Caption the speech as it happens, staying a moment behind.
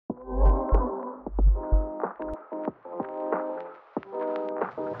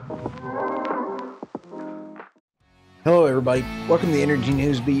Hello, everybody. Welcome to the Energy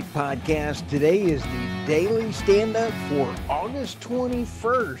News Beat podcast. Today is the daily stand-up for August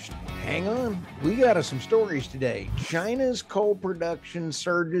 21st. Hang on. We got some stories today. China's coal production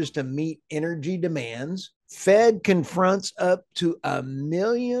surges to meet energy demands. Fed confronts up to 1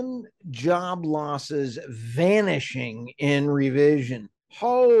 million job losses vanishing in revision.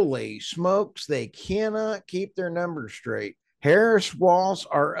 Holy smokes, they cannot keep their numbers straight. Harris Walz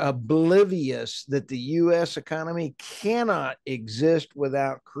are oblivious that the U.S. economy cannot exist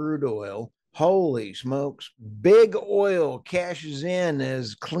without crude oil. Holy smokes. Big oil cashes in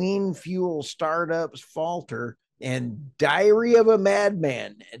as clean fuel startups falter. And Diary of a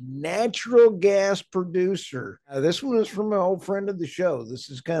Madman, a natural gas producer. This one is from an old friend of the show.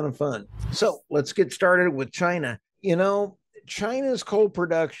 This is kind of fun. So let's get started with China. China's coal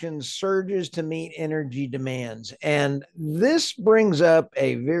production surges to meet energy demands. And this brings up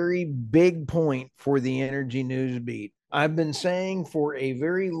a very big point for the Energy News Beat. I've been saying for a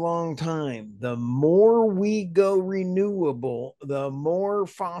very long time, the more we go renewable, the more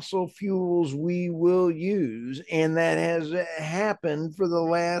fossil fuels we will use. And that has happened for the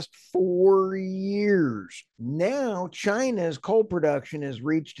last 4 years. Now, China's coal production has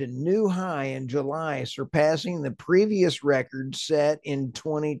reached a new high in July, surpassing the previous record set in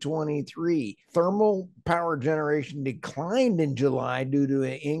 2023. Thermal power generation declined in July due to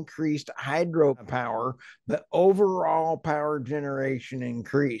an increased hydropower, but overall power generation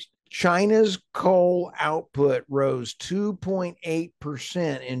increased. China's coal output rose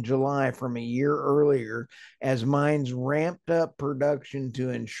 2.8% in July from a year earlier as mines ramped up production to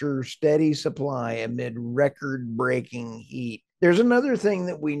ensure steady supply amid record-breaking heat. There's another thing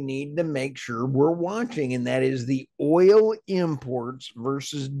that we need to make sure we're watching, and that is the oil imports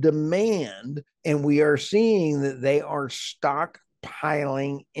versus demand. And we are seeing that they are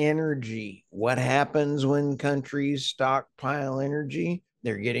stockpiling energy. What happens when countries stockpile energy?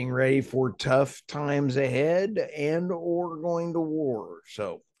 They're getting ready for tough times ahead and or going to war.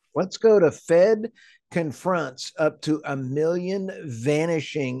 So let's go to Fed confronts up to 1 million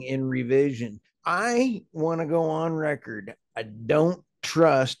vanishing in revision. I want to go on record. I don't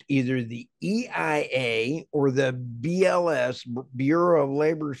trust either the EIA or the BLS, Bureau of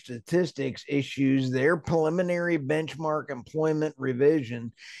Labor Statistics, issues their preliminary benchmark employment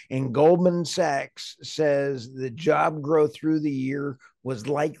revision, and Goldman Sachs says the job growth through the year was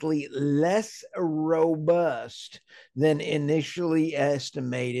likely less robust than initially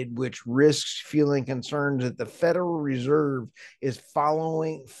estimated, which risks fueling concerns that the Federal Reserve is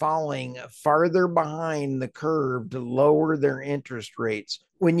falling farther behind the curve to lower their interest rates.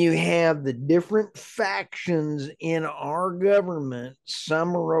 When you have the different factions in our government,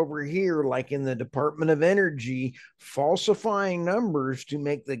 some are over here, like in the Department of Energy, falsifying numbers to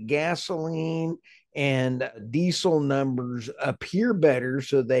make the gasoline and diesel numbers appear better,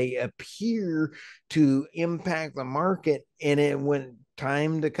 so they appear to impact the market. And it when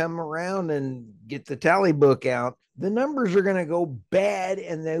time to come around and get the tally book out, the numbers are going to go bad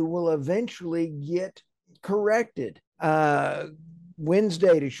and they will eventually get corrected.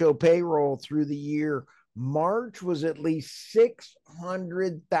 Wednesday to show payroll through the year. March was at least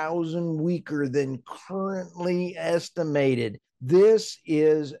 600,000 weaker than currently estimated. This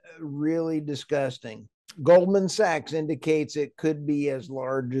is really disgusting. Goldman Sachs indicates it could be as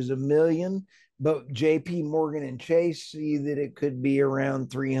large as 1 million, but JP Morgan and Chase see that it could be around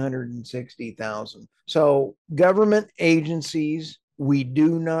 360,000. So government agencies, we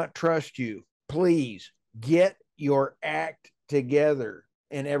do not trust you. Please get your act together.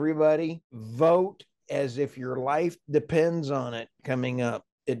 And everybody, vote as if your life depends on it coming up.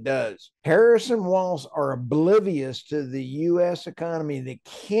 It does. Harris and Walz are oblivious to the U.S. economy that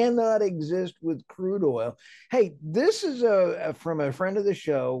cannot exist with crude oil. Hey, this is from a friend of the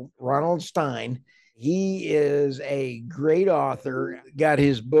show, Ronald Stein. He is a great author, got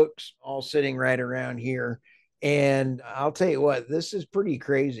his books all sitting right around here. And I'll tell you what, this is pretty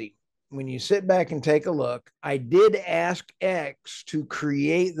crazy. When you sit back and take a look, I did ask X to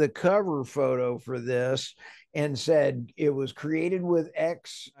create the cover photo for this and said it was created with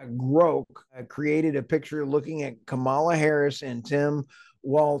X Grok, created a picture looking at Kamala Harris and Tim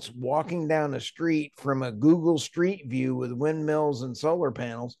Walz walking down the street from a Google Street View with windmills and solar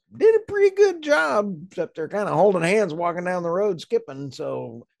panels. Did a pretty good job, except they're kind of holding hands walking down the road skipping.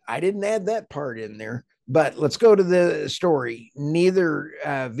 So I didn't add that part in there. But let's go to the story. Neither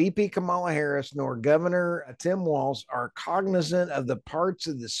VP Kamala Harris nor Governor Tim Walz are cognizant of the parts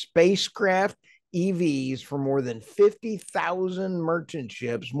of the spacecraft EVs for more than 50,000 merchant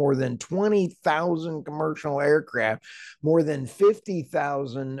ships, more than 20,000 commercial aircraft, more than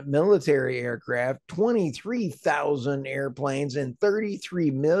 50,000 military aircraft, 23,000 airplanes, and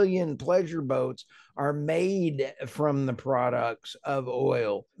 33 million pleasure boats are made from the products of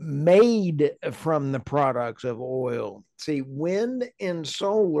oil. Made from the products of oil. See, wind and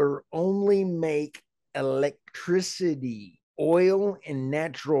solar only make electricity. Oil and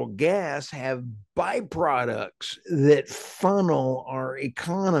natural gas have byproducts that funnel our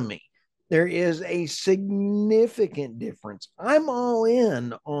economy. There is a significant difference. I'm all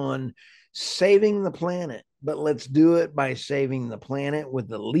in on saving the planet, but let's do it by saving the planet with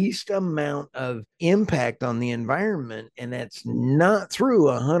the least amount of impact on the environment. And that's not through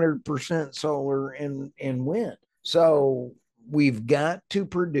 100% solar and wind. So we've got to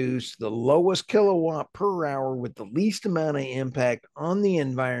produce the lowest kilowatt per hour with the least amount of impact on the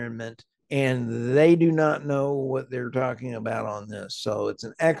environment. And they do not know what they're talking about on this. So it's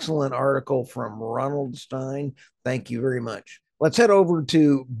an excellent article from Ronald Stein. Thank you very much. Let's head over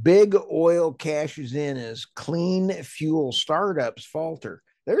to big oil cashes in as clean fuel startups falter.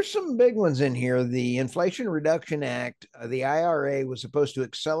 There's some big ones in here. The Inflation Reduction Act, the IRA, was supposed to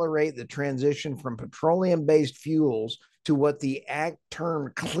accelerate the transition from petroleum-based fuels to what the act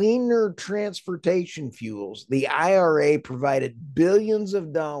termed cleaner transportation fuels. The IRA provided billions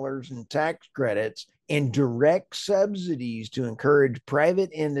of dollars in tax credits and direct subsidies to encourage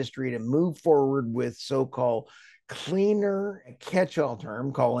private industry to move forward with so-called cleaner, catch-all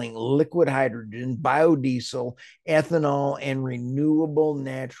term, calling liquid hydrogen, biodiesel, ethanol, and renewable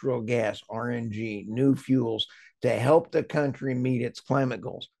natural gas, RNG, new fuels to help the country meet its climate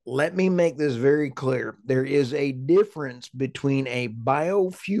goals. Let me make this very clear. There is a difference between a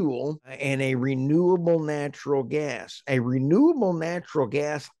biofuel and a renewable natural gas. A renewable natural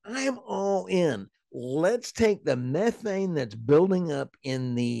gas, I'm all in. Let's take the methane that's building up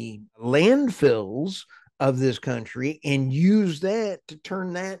in the landfills of this country and use that to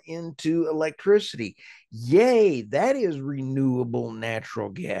turn that into electricity. Yay, that is renewable natural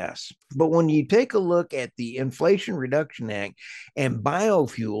gas. But when you take a look at the Inflation Reduction Act and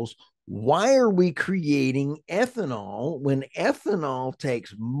biofuels, why are we creating ethanol when ethanol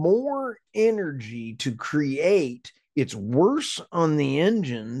takes more energy to create? It's worse on the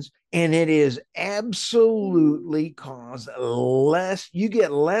engines, and it is absolutely cause less, you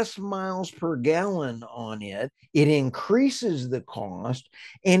get less miles per gallon on it. It increases the cost,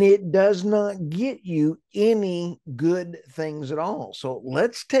 and it does not get you any good things at all. So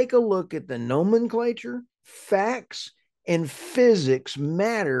let's take a look at the nomenclature. Facts and physics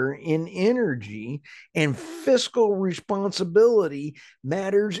matter in energy, and fiscal responsibility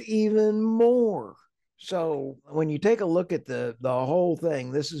matters even more. So when you take a look at the whole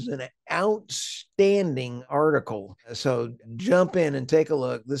thing, this is an outstanding article. So jump in and take a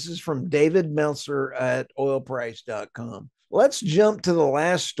look. This is from David Meltzer at oilprice.com. Let's jump to the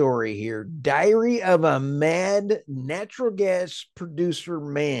last story here. Diary of a Mad Natural Gas Producer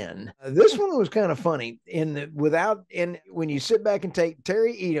Man. This one was kind of funny when you sit back and take,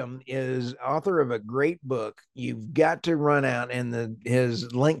 Terry Eaton is author of a great book. You've got to run out, and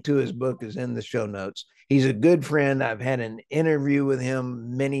his link to his book is in the show notes. He's a good friend. I've had an interview with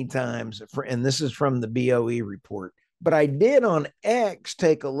him many times, and this is from the BOE report. But I did on X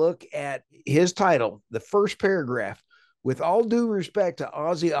take a look at his title, the first paragraph. With all due respect to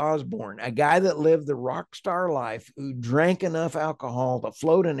Ozzy Osbourne, a guy that lived the rock star life, who drank enough alcohol to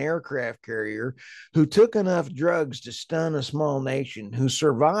float an aircraft carrier, who took enough drugs to stun a small nation, who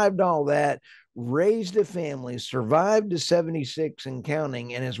survived all that, raised a family, survived to 76 and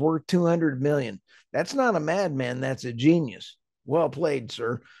counting, and is worth 200 million. That's not a madman, that's a genius. Well played,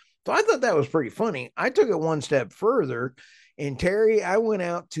 sir. So I thought that was pretty funny. I took it one step further. And Terry, I went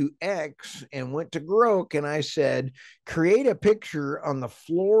out to X and went to Grok, and I said, create a picture on the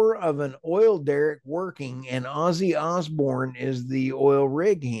floor of an oil derrick working, and Ozzy Osbourne is the oil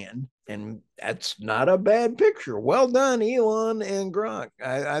rig hand. And that's not a bad picture. Well done, Elon and Grok.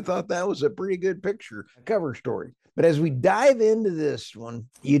 I thought that was a pretty good picture, cover story. But as we dive into this one,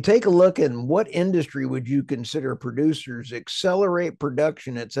 you take a look at what industry would you consider producers accelerate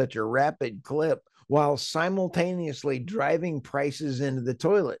production at such a rapid clip while simultaneously driving prices into the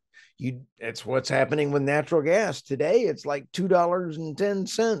toilet. That's what's happening with natural gas. Today, it's like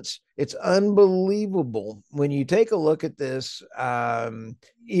 $2.10. It's unbelievable. When you take a look at this,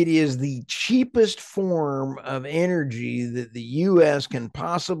 it is the cheapest form of energy that the U.S. can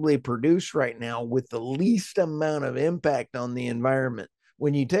possibly produce right now with the least amount of impact on the environment.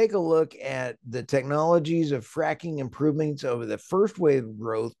 when you take a look at the technologies of fracking improvements over the first wave of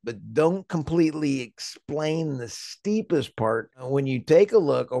growth, but don't completely explain the steepest part, when you take a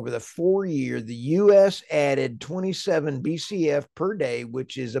look over the 4 year, the U.S. added 27 BCF per day,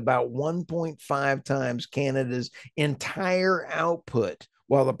 which is about 1.5 times Canada's entire output,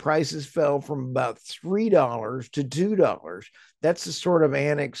 while the prices fell from about $3 to $2. That's the sort of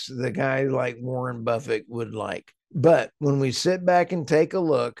annex the guy like Warren Buffett would like. But when we sit back and take a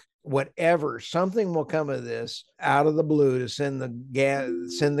look, whatever, something will come of this out of the blue to send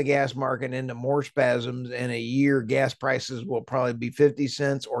the gas market into more spasms. In a year, gas prices will probably be 50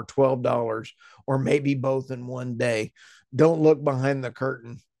 cents or $12, or maybe both in one day. Don't look behind the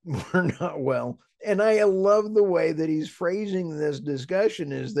curtain. We're not well. And I love the way that he's phrasing this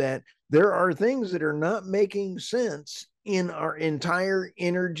discussion, is that there are things that are not making sense in our entire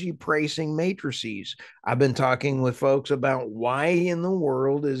energy pricing matrices. I've been talking with folks about why in the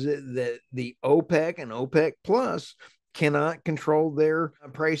world is it that the OPEC and OPEC Plus cannot control their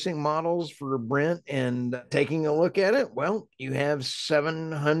pricing models for Brent, and taking a look at it, well, you have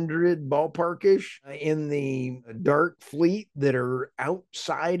 700 ballparkish in the dark fleet that are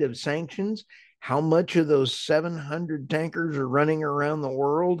outside of sanctions. How much of those 700 tankers are running around the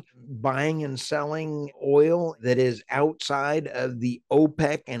world buying and selling oil that is outside of the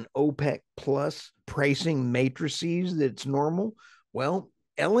OPEC and OPEC Plus pricing matrices that's normal? Well,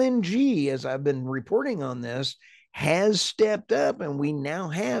 LNG, as I've been reporting on this, has stepped up, and we now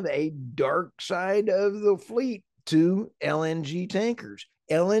have a dark side of the fleet to LNG tankers.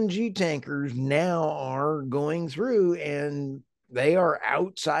 LNG tankers now are going through, and they are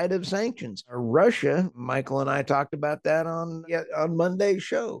outside of sanctions. Russia, Michael and I talked about that on Monday's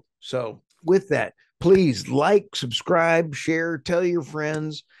show. So with that, please like, subscribe, share, tell your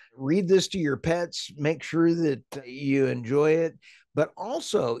friends, read this to your pets, make sure that you enjoy it. But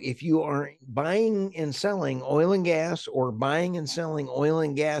also, if you are buying and selling oil and gas, or buying and selling oil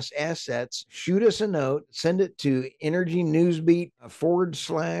and gas assets, shoot us a note, send it to Energy Newsbeat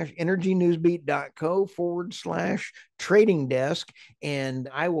 /energynewsbeat.co/trading desk, and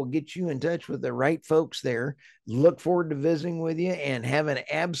I will get you in touch with the right folks there. Look forward to visiting with you, and have an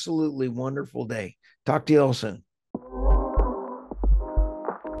absolutely wonderful day. Talk to you all soon.